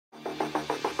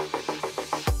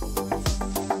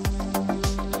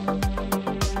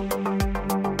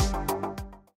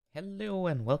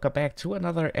welcome back to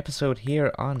another episode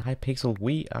here on Hypixel.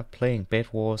 We are playing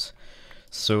Bedwars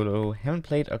solo. Haven't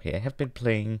played, okay, I have been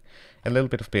playing a little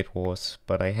bit of Bedwars,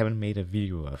 but I haven't made a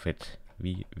video of it,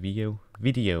 video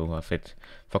of it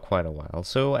for quite a while.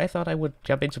 So I thought I would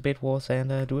jump into Bedwars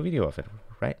and do a video of it,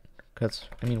 right? Because,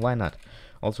 I mean, why not?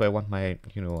 Also, I want my,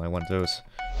 I want those,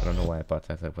 I don't know why I bought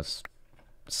that, that was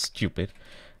stupid.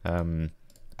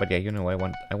 But yeah,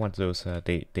 I want those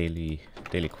daily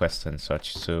quests and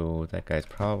such. So that guy's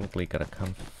probably gonna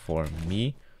come for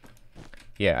me.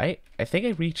 Yeah, I think I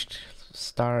reached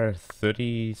star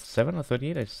 37 or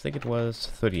 38. I think it was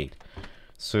 38.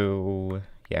 So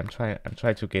yeah, I'm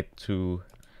trying to get to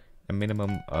a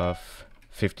minimum of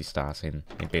 50 stars in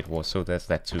Bed Wars. So there's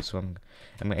that too. So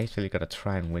I'm actually gonna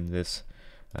try and win this.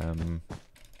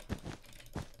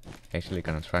 Actually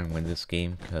gonna try and win this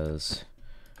game because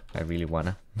I really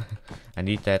wanna. I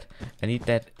need that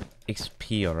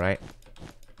XP, alright?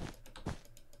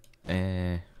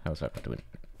 How's that doing?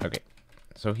 Okay.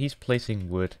 So he's placing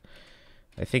wood.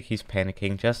 I think he's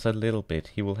panicking just a little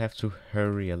bit. He will have to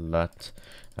hurry a lot.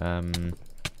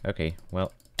 Okay,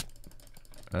 well.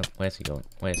 Where's he going?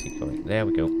 Where's he going? There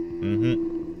we go.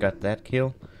 Got that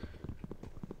kill.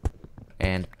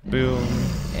 And boom.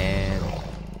 And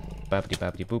boppity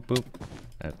boppity boop boop.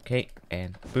 Okay,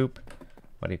 and boop.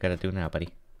 What do you gotta do now, buddy?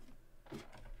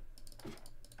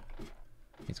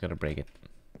 He's gonna break it.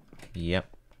 Yep.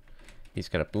 He's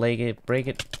gonna break it,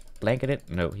 blanket it.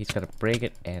 No, he's gonna break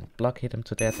it and block hit him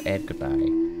to death and goodbye.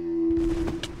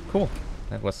 Cool.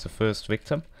 That was the first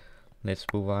victim. Let's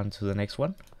move on to the next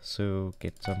one. So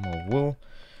get some more wool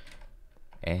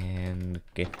and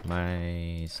get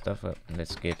my stuff up.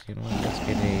 Let's get, let's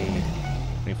get a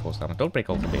reinforced armor. Don't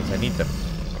break all the base. I need them.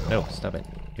 No, stop it.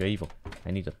 You're evil. I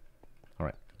need them.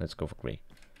 Alright, let's go for grey.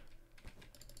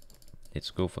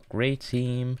 Let's go for grey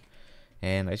team.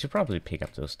 And I should probably pick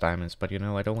up those diamonds, but I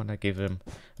don't want to give them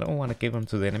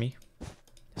to the enemy.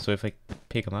 So if I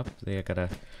pick them up, they're gonna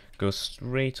go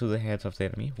straight to the heads of the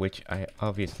enemy, which I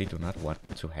obviously do not want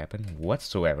to happen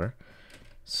whatsoever.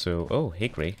 So, oh, hey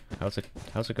grey, how's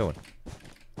it going?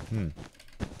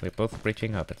 We're both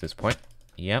bridging up at this point.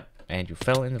 Yep, and you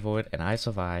fell in the void and I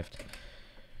survived.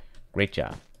 Great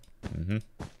job.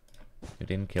 You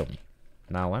didn't kill me.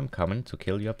 Now I'm coming to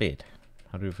kill your bed.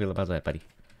 How do you feel about that, buddy?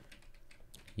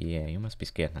 Yeah, you must be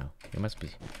scared now. You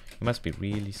must be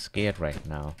really scared right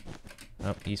now.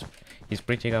 Oh, he's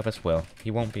bridging up as well.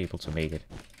 He won't be able to make it,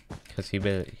 cause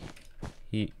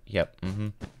yep.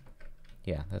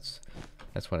 Yeah, that's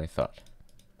what I thought.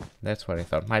 That's what I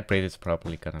thought. My braid is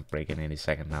probably gonna break in any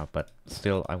second now, but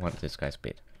still, I want this guy's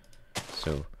bed.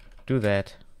 So do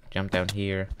that. Jump down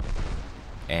here,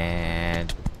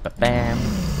 and bam.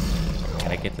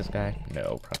 Can I get this guy?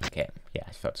 No, probably can't. Yeah,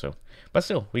 I thought so. But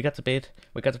still, we got the bid.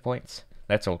 We got the points.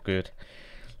 That's all good.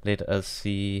 Let us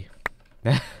see.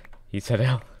 He said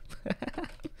L.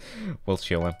 We'll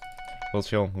show him. We'll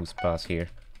show him who's boss here.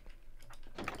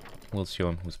 We'll show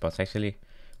him who's boss. Actually,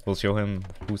 we'll show him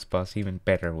who's boss even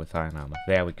better with iron armor.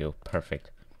 There we go. Perfect.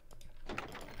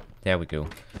 There we go.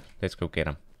 Let's go get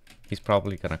him. He's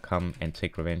probably gonna come and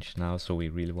take revenge now, so we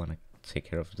really want to take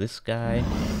care of this guy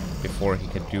before he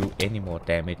can do any more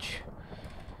damage.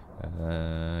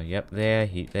 Yep, there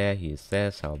he is.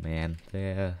 There's our man.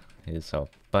 There is our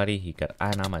buddy. He got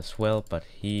iron armor as well, but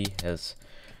he has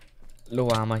low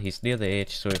armor. He's near the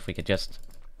edge, so if we could just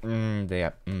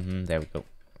there we go.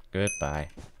 Goodbye.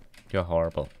 You're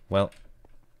horrible. Well,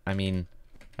 I mean,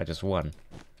 I just won.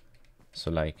 So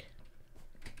like,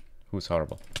 who's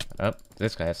horrible? Oh,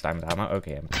 this guy has diamond armor.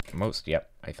 Okay, yep,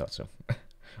 I thought so.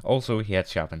 Also, he had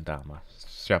sharpened armor.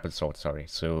 Sharpened sword, sorry.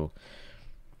 So,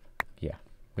 yeah.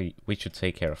 We should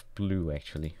take care of blue,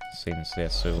 actually. Since they're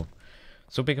so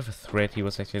big of a threat. He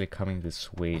was actually coming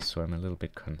this way, so I'm a little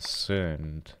bit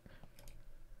concerned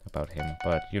about him.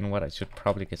 But you know what? I should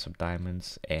probably get some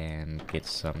diamonds and get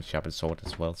some sharpened sword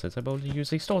as well, since I'm only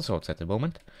using stone swords at the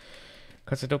moment.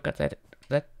 Because I don't got that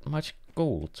much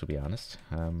gold, to be honest.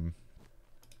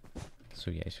 So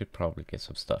yeah, I should probably get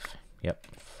some stuff. Yep,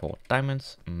 4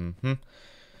 diamonds.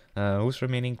 Who's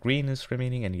remaining? Green is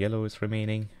remaining and yellow is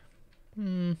remaining.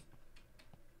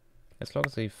 As long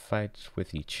as they fight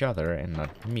with each other and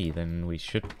not me, then we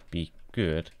should be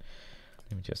good.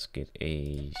 Let me just get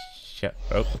a shot.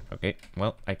 Oh, okay.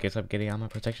 Well, I guess I'm getting armor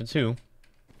protection too.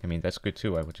 I mean, that's good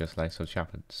too. I would just like some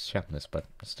sharpness, but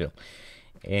still.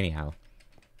 Anyhow,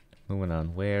 moving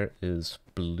on. Where is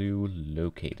blue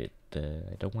located?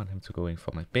 I don't want him to go in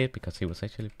for my bed because he was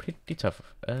actually pretty tough.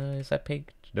 Is that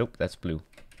pink? Nope, that's blue.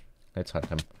 Let's hunt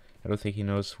him. I don't think he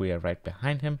knows we are right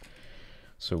behind him,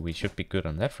 so we should be good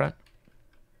on that front.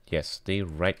 Yes, stay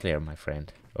right there, my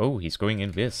friend. Oh, he's going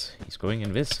invis. He's going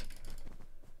invis.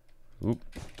 Oop.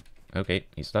 Okay,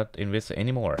 he's not invis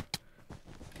anymore.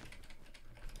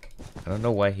 I don't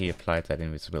know why he applied that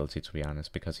invisibility, to be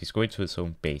honest, because he's going to his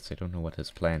own base. I don't know what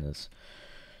his plan is.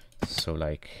 So,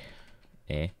 like,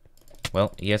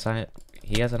 well, he has an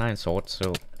iron sword,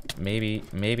 so maybe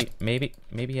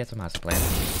he has a master plan.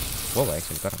 Whoa, I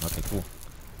actually got him. Okay, cool.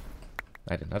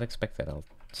 I did not expect that. I'll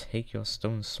take your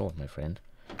stone sword, my friend.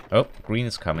 Oh, green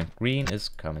is coming. Green is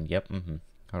coming. Yep.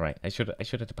 Alright, I should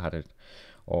have departed,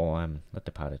 or not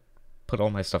departed. Put all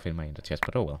my stuff in my ender chest,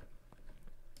 but oh well.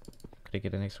 Could I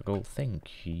get an extra gold?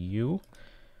 Thank you.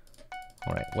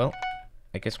 Alright, well,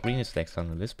 I guess green is next on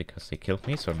the list because they killed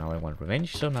me, so now I want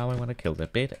revenge, so now I want to kill the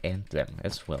bit and them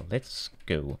as well. Let's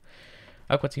go.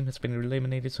 Aqua team has been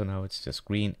eliminated, so now it's just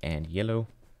green and yellow.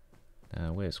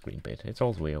 Where's green bit? It's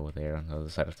all the way over there on the other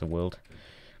side of the world.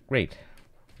 Great.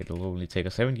 It'll only take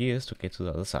us 7 years to get to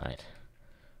the other side.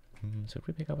 So if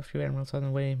we pick up a few emeralds on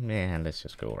the way, man, let's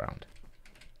just go around.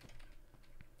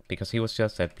 Because he was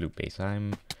just at blue base.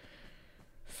 I'm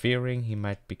fearing he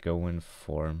might be going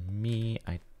for me.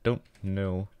 I don't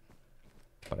know,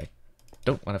 but I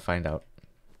don't want to find out.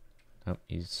 Oh,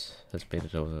 his bit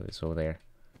is over there.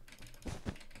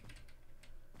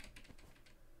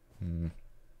 I'm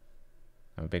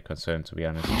a bit concerned, to be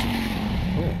honest.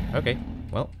 Oh, okay.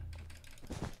 Well,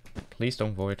 please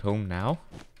don't void home now,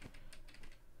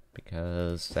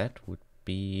 because that would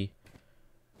be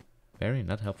very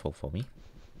not helpful for me.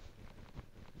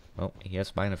 Well, he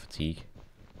has minor fatigue.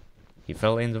 He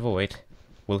fell in the void.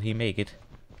 Will he make it?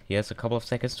 He has a couple of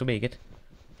seconds to make it.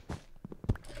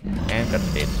 And got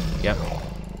the bit. Yep.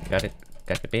 Got it.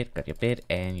 Got your bit. Got your bit.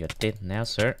 And you're dead now,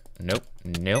 sir. Nope.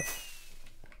 Nope.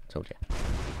 Told ya.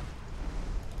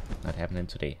 Not happening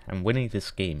today. I'm winning this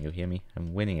game, you hear me?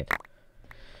 I'm winning it.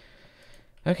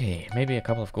 Okay, maybe a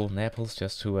couple of golden apples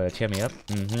just to cheer me up.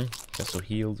 Just to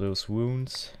heal those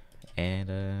wounds.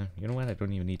 And you know what? I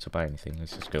don't even need to buy anything.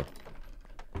 Let's just go.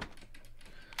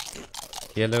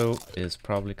 Yellow is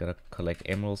probably gonna collect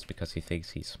emeralds because he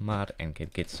thinks he's smart and can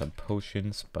get some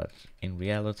potions, but in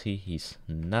reality he's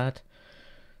not.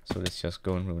 So let's just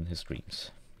go and ruin his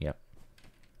dreams. Yep.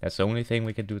 That's the only thing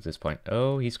we can do at this point.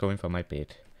 Oh, he's going for my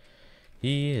bait.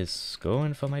 He is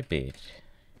going for my bait.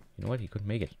 You know what? He could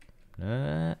make it.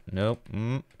 Nope.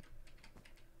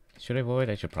 Should I void?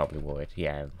 I should probably void.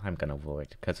 Yeah, I'm gonna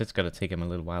void, because it's gonna take him a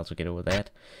little while to get over that.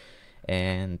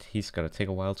 And he's gonna take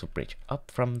a while to bridge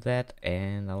up from that,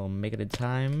 and I'll make it in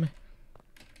time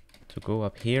to go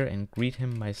up here and greet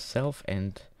him myself,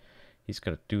 and he's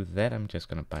gonna do that. I'm just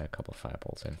gonna buy a couple of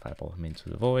fireballs and fireball him into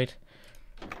the void.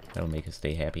 That'll make us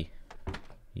stay happy.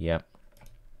 Yep.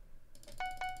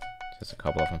 Just a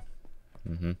couple of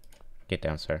them. Get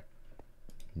down, sir.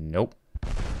 Nope.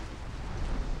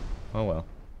 Oh well.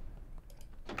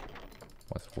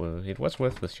 It was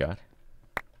worth the shot.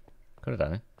 Could have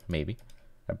done it. Maybe.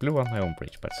 I blew up my own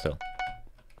bridge, but still.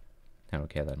 I don't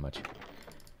care that much. I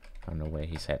don't know where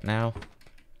he's at now.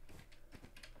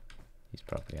 He's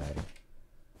probably hiding.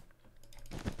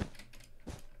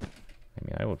 I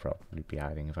mean, I would probably be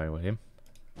hiding if I were him.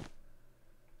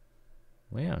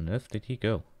 Where on earth did he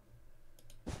go?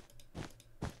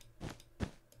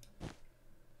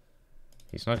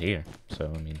 He's not here,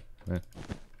 so I mean...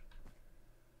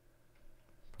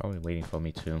 Probably waiting for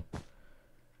me to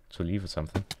leave or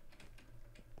something.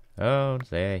 Oh,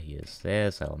 there he is.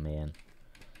 There's our man.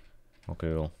 Or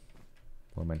girl.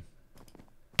 Woman.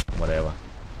 Whatever.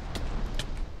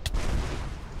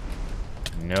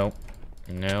 Nope.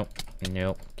 Nope.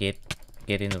 Nope. Get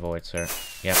in the void, sir.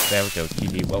 Yep, there we go.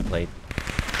 GG, well played.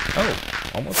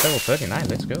 Oh, almost level 39.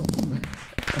 Let's go.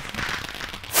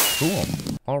 Cool.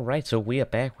 Alright, so we are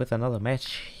back with another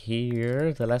match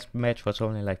here. The last match was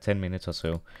only like 10 minutes or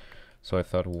so. So I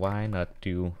thought, why not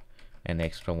do an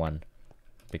extra one?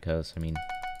 Because, I mean,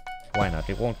 why not?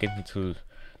 It won't get me to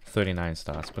 39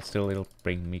 stars, but still it'll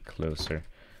bring me closer.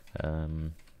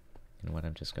 You know what,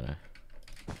 I'm just gonna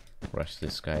rush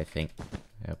this guy, I think.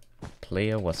 A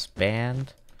player was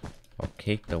banned, or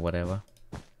kicked, or whatever.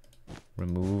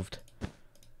 Removed.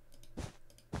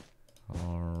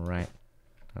 Alright.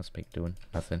 How's Pig doing?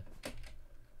 Nothing.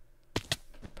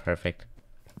 Perfect.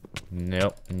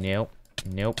 Nope, nope,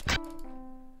 nope.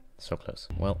 So close.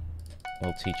 Well,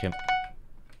 we'll teach him.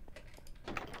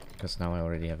 Because now I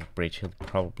already have a bridge. He'll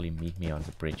probably meet me on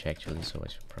the bridge, actually, so I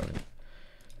should probably...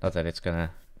 Not that it's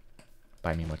gonna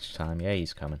buy me much time. Yeah,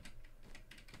 he's coming.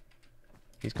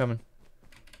 He's coming.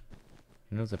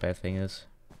 You know the bad thing is?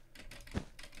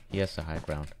 He has the high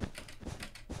ground.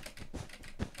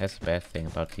 That's the bad thing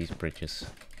about these bridges.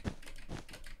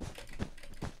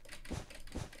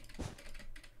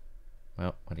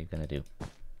 gonna do?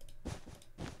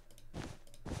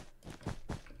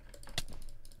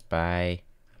 Bye.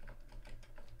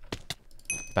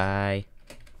 Bye.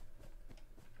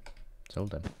 It's all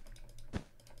done.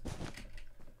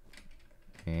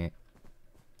 Eh.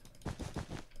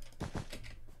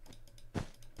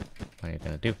 What are you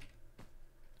gonna do?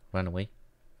 Run away?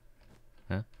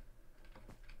 Huh?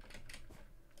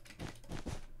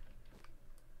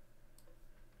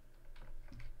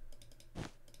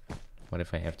 What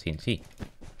if I have TNT?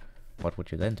 What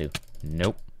would you then do?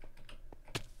 Nope.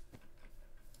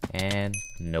 And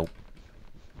nope.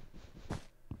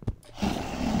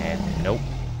 And nope.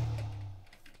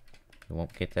 You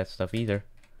won't get that stuff either.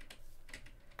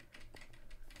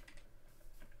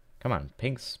 Come on,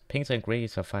 pinks and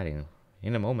grays are fighting.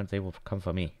 In a moment they will come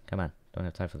for me. Come on, don't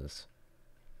have time for this.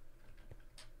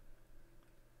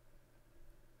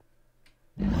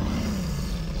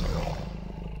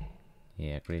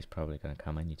 Yeah, gray's probably gonna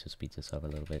come. I need to speed this up a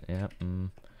little bit. Yeah,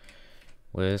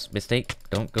 was mistake.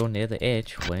 Don't go near the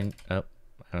edge when I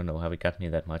don't know how it got me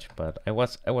that much, but I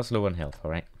was low on health,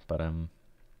 alright? But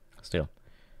still.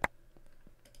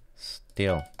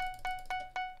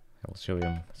 I will show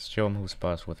him who's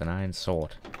boss with an iron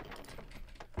sword.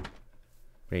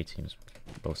 Gray team's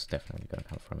most definitely gonna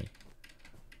come for me.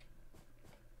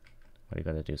 What are you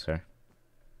gonna do, sir?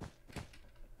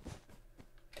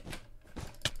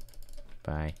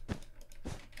 Bye.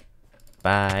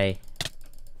 Bye.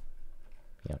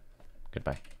 Yep.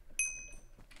 Goodbye.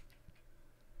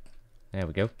 There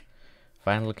we go.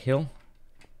 Final kill.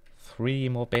 3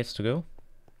 more beds to go.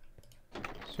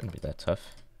 Shouldn't be that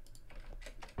tough.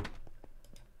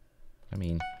 I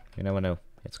mean, you never know.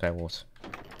 It's Sky Wars.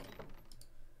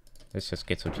 Let's just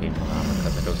get some chain armor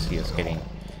because I don't see us getting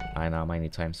iron armor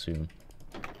anytime soon.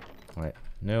 Alright.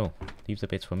 No. Leave the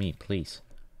bits for me, please.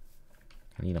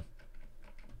 I need them.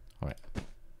 Alright.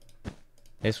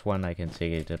 This one I can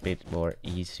take it a bit more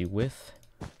easy with.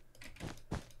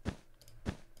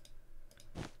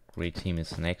 Great team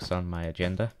is next on my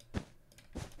agenda.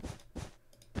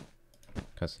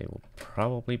 Because they will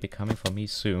probably be coming for me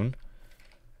soon.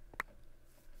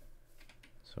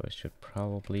 So I should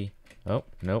probably... Oh,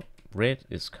 nope. Red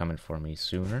is coming for me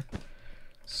sooner.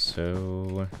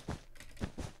 So...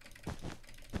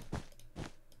 What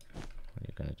are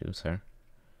you gonna do, sir?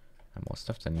 I'm more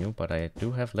stuff than you, but I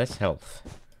do have less health.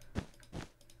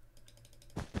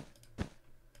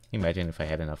 Imagine if I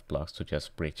had enough blocks to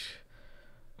just bridge.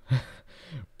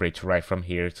 Bridge right from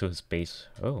here to his base.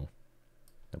 Oh.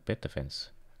 No bed defense.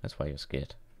 That's why you're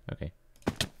scared. Okay.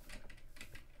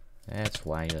 That's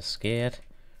why you're scared.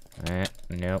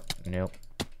 Nope, nope.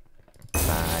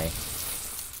 Bye.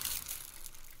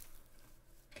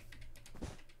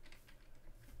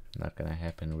 Not gonna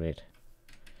happen, Red.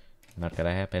 Not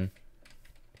gonna happen.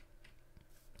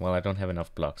 Well, I don't have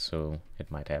enough blocks, so it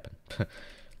might happen.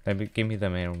 Give me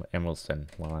the emeralds then,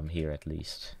 while I'm here at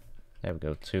least. There we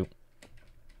go, 2.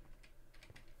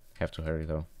 Have to hurry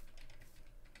though.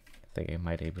 I think I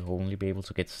might only be able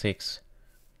to get 6.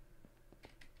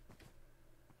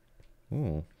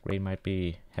 Ooh, Gray might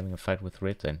be having a fight with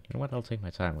Red then. You know what, I'll take my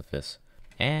time with this.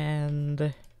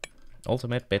 And...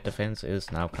 ultimate bed defense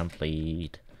is now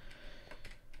complete.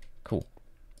 Cool.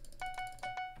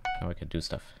 Now I can do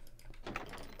stuff.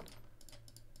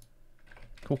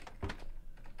 Cool.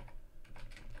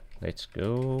 Let's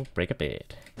go break a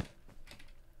bed.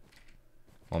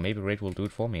 Or maybe Red will do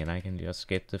it for me and I can just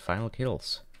get the final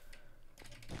kills.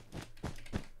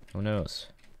 Who knows?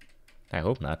 I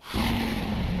hope not.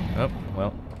 Oh,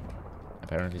 well,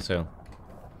 apparently so.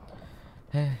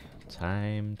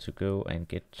 Time to go and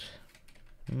get...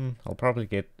 I'll probably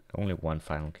get only 1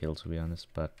 final kill, to be honest,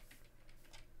 but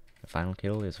a final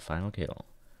kill is a final kill.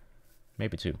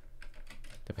 Maybe 2.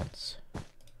 Depends.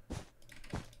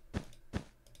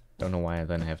 Don't know why I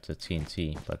then have the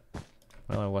TNT, but,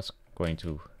 well, I was going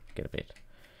to get a bit.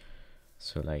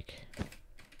 So, like,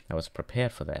 I was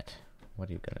prepared for that. What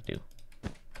are you gonna do?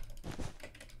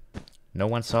 No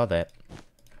one saw that.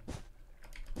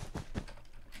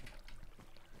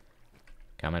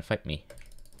 Come and fight me.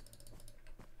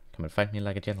 Come and fight me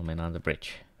like a gentleman on the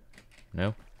bridge.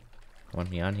 No? Want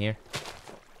me on here?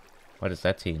 What is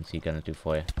that TNT gonna do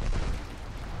for you?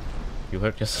 You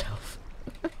hurt yourself.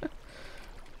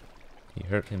 He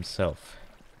hurt himself.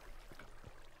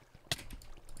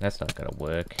 That's not gonna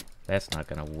work. That's not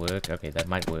gonna work. Okay, that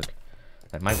might work.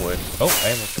 That might work. Oh,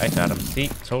 I got him. See,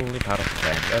 totally part of the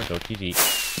plan. There we go, GG.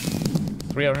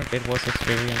 300 Bedwars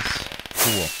experience.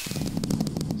 Cool.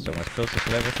 So much closer to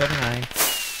level 39.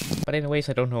 But anyways,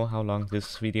 I don't know how long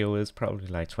this video is. Probably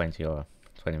like 20 or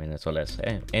 20 minutes or less,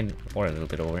 and or a little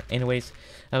bit over. Anyways,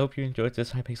 I hope you enjoyed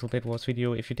this Hypixel Bedwars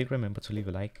video. If you did, remember to leave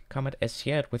a like, comment, and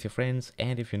share it with your friends.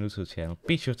 And if you're new to the channel,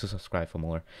 be sure to subscribe for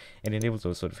more and enable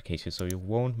those notifications so you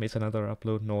won't miss another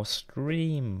upload nor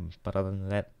stream. But other than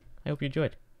that, I hope you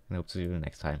enjoyed and I hope to see you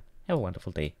next time. Have a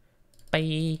wonderful day.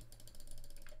 Bye.